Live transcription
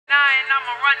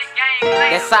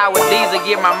That's how with these to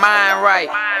get my mind right.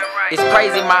 It's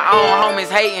crazy my own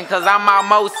homies hating cause I'm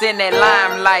almost in that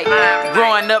limelight.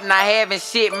 Growing up not having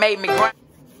shit made me grind.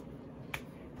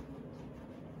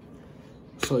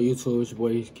 So YouTube, it's your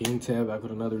boy King Tab back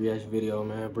with another reaction video,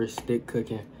 man. Bris stick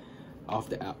cooking off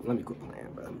the album. Let me quit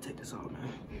playing, bro. Let me take this off,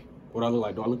 man. What I look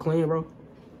like? Do I look clean, bro?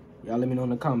 Y'all let me know in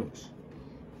the comments.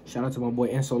 Shout out to my boy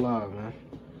Enso Live, man.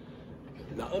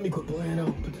 Now let me quit playing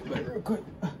though. Put this back real quick.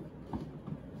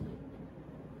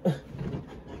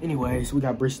 Anyways, we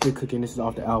got Bris stick cooking. This is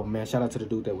off the album, man. Shout out to the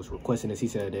dude that was requesting this. He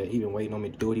said that he been waiting on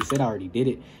me to do it. He said I already did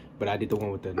it, but I did the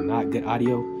one with the not good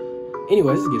audio.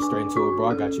 Anyways, let's get straight into it, bro.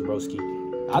 I got you, broski.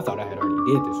 I thought I had already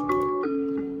did this one.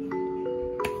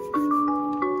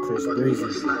 Chris Breezy.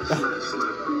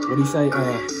 What'd he say?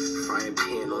 Frying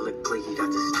pan on the click, he got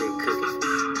the stick cooking.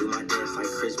 Do my dance like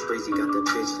Chris Breezy, got the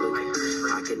bitch looking.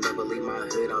 I can never leave my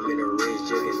hood, I'm in a ridge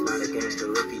jugging. Not a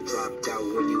gangster if he dropped out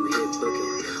when you hit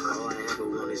booking. All I ever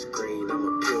want is green, I'm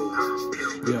a pilgrim.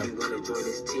 Yeah. If you wanna join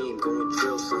this team, go and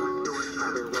drill some.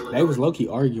 They was low-key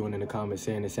arguing in the comments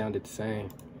saying it sounded the same.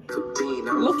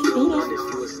 Look, you do that.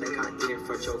 If you a snake, I get in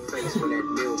front your face when that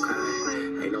milk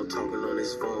high. Ain't no talking on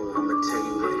this phone, I'ma tell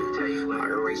you later. I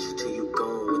erase you till you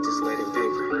gone with this lead and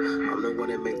paper. I'm the one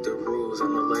that make the rules,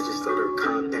 I'm a legislator.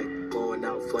 Compact, blowing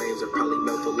out flames and probably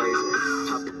melt the laser.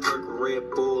 Pop a perk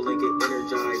Red Bull and get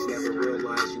energized. Never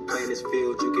realize you play in this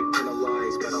field, you get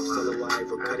penalized. But I'm still alive,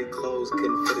 or cutting clothes,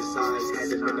 couldn't fit his size. Had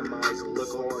to minimize,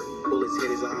 look hard, bullets hit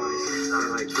his eyes.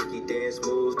 I like tricky dance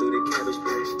moves, do the cabbage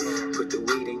patch. Put the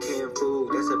weed in canned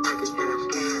food, that's a package patch.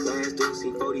 Last dude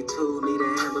seen 42, need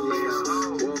an ambulance.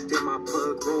 Walked in my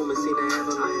plug room and seen an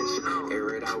avalanche.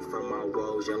 Air it out from my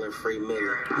walls, yelling free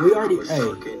million. We already,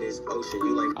 hey,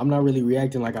 I'm not really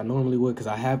reacting like I normally would because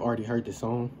I have already heard the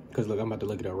song. Because look, I'm about to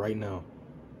look it up right now.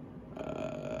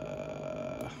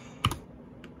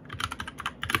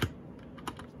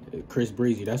 Chris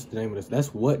Breezy, that's the name of this.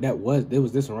 That's what that was. It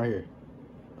was this one right here.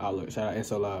 Oh, look, shout out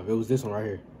Enso Live. It was this one right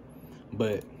here.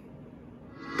 But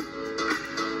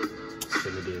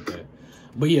shouldn't have did that.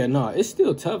 But yeah, no, it's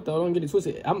still tough though. Don't get it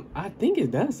twisted. I think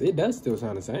it does. It does still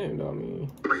sound the same though. I mean,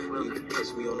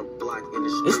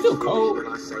 it's still cold.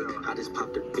 I just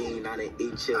popped a bean, I didn't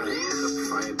eat chillin'.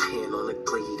 Frying pan on the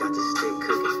click, he got the stick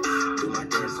cooking. Do my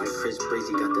dance like Chris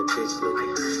Breezy, got the bitch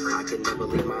looking. I can never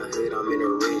leave my hood, I'm in a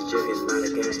ridge jugging. Not a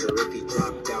gangster if he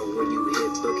dropped out when you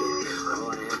hit booking.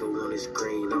 All I ever want is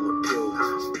green, I'm a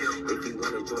pilgrim. If you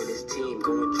wanna join this team,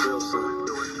 go and drill some.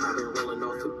 I've been rolling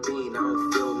off a bean, I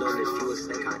don't feel none. If you a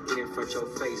snake, I get in front your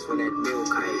face when that milk.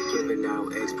 I ain't giving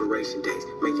out expiration dates.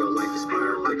 Make your life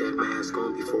inspire. Put that mask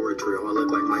on before a drill. I look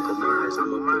like Michael Myers.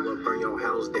 I'ma pull up, burn your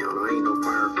house down. I ain't no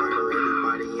firefighter.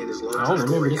 Everybody in his low. I don't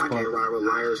remember this part. I can't ride with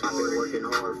liars. I've been working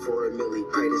hard for a milli.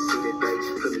 Pray to see the day.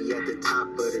 Put me at the top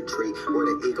of the tree where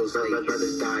the eagles lay. My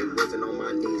brothers died. Wasn't on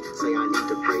my knees. Say I need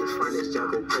to pray. Find this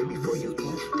jungle. Pray before you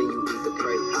eat. Then you eat the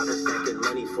prey. I done stacking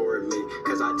money for a minute.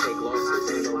 Cause I take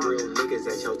losses. Ain't no real niggas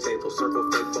at your table.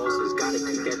 Circle fake bosses. Gotta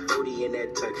keep that 30 in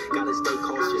that tuck. Gotta stay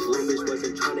cautious. Little bitch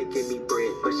wasn't trying to give me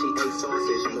bread, but she ate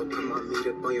sausage. I'ma put my meat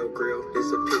up on your grill. This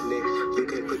a picnic. You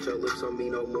can't put your lips on me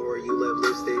no more. You left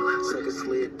lipstick. Suck a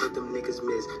slid, but them niggas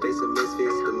miss. They some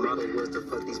misfits. The model was to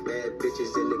fuck these bad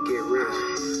bitches and to get rich.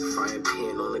 Frying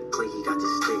pan on the click, he got the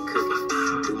stick cooking.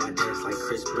 Do my dance like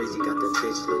Chris Breezy, got the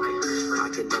bitch looking. I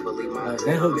can never leave my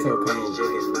that hook's so cold.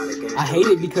 I hate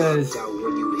it because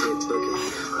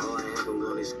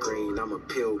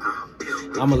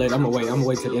I'm gonna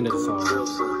wait till the end of the song.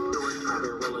 I've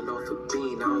been rolling off a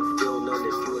bean, I don't feel none.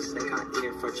 If you a snake, I get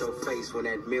in front your face when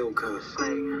that milk comes.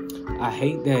 I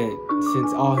hate that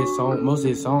since all his songs, most of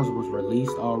his songs was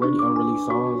released already, unreleased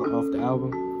songs off the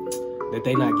album, that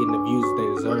they not getting the views they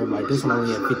deserve. Like this one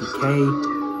only had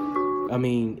 50K. I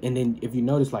mean, and then if you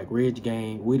notice, like Ridge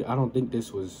Gang, I don't think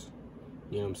this was,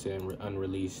 you know what I'm saying,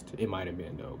 unreleased. It might have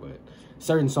been though, but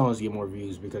certain songs get more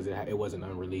views because it wasn't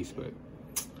unreleased. But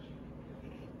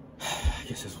I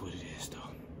guess that's what it is though.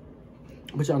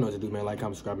 But y'all know what to do, man. Like,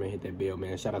 comment, subscribe, and hit that bell,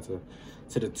 man. Shout out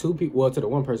to the two people, well, to the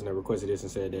one person that requested this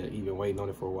and said that he been waiting on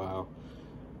it for a while.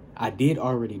 I did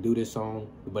already do this song,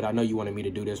 but I know you wanted me to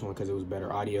do this one because it was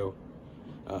better audio.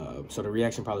 So the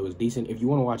reaction probably was decent. If you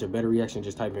want to watch a better reaction,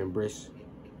 just type in Bris,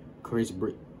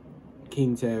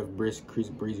 King Tab, Bris, Chris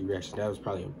Breezy reaction. That was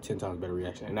probably a 10 times better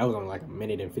reaction. And that was only like a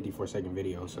 1:54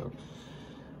 video, so.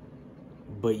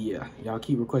 But yeah, y'all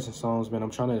keep requesting songs, man.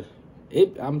 I'm telling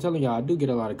y'all, I do get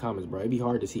a lot of comments, bro. It'd be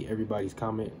hard to see everybody's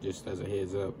comment, just as a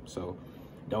heads up. So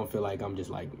don't feel like I'm just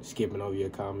like skipping over your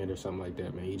comment or something like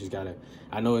that, man. You just gotta,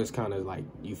 I know it's kind of like,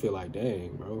 you feel like,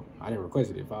 dang, bro, I didn't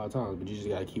request it 5 times, but you just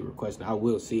gotta keep requesting. I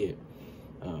will see it.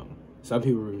 Some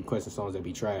people be requesting songs that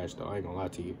be trash, though. I ain't gonna lie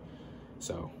to you.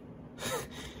 So,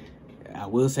 I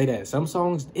will say that some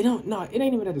songs, it ain't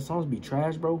even that the songs be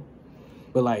trash, bro.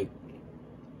 But, like,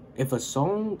 if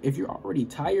you're already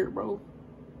tired, bro,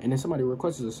 and then somebody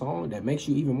requests a song that makes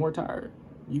you even more tired,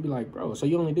 you be like, bro, so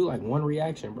you only do, like, one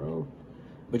reaction, bro.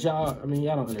 But y'all, I mean,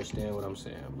 y'all don't understand what I'm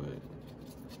saying, but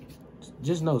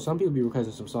just know some people be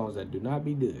requesting some songs that do not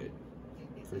be good,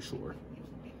 for sure.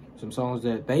 Some songs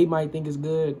that they might think is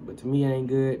good, but to me it ain't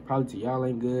good. Probably to y'all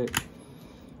ain't good.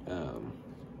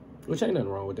 Which ain't nothing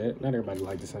wrong with that. Not everybody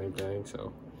like the same thing,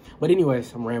 so. But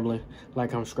anyways, I'm rambling. Like,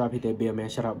 comment, subscribe, hit that bell, man.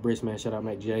 Shout out Bris, man. Shout out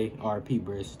Mac J, RP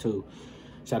Bris, too.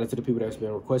 Shout out to the people that's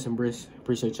been requesting Bris.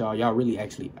 Appreciate y'all. Y'all really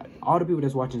actually, all the people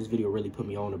that's watching this video really put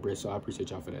me on to Bris, so I appreciate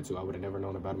y'all for that, too. I would have never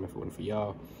known about him if it wasn't for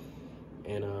y'all.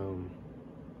 And,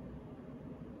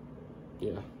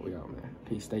 yeah, we out, man.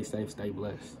 Peace, stay safe, stay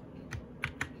blessed.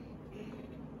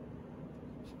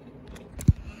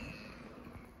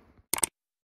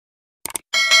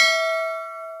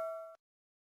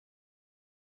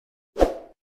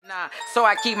 So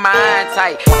I keep my eye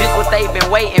tight. This what they been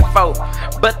waiting for,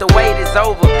 but the wait is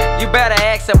over. You better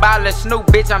ask about the Snoop,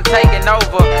 bitch, I'm taking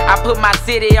over. I put my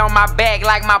city on my back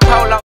like my polo.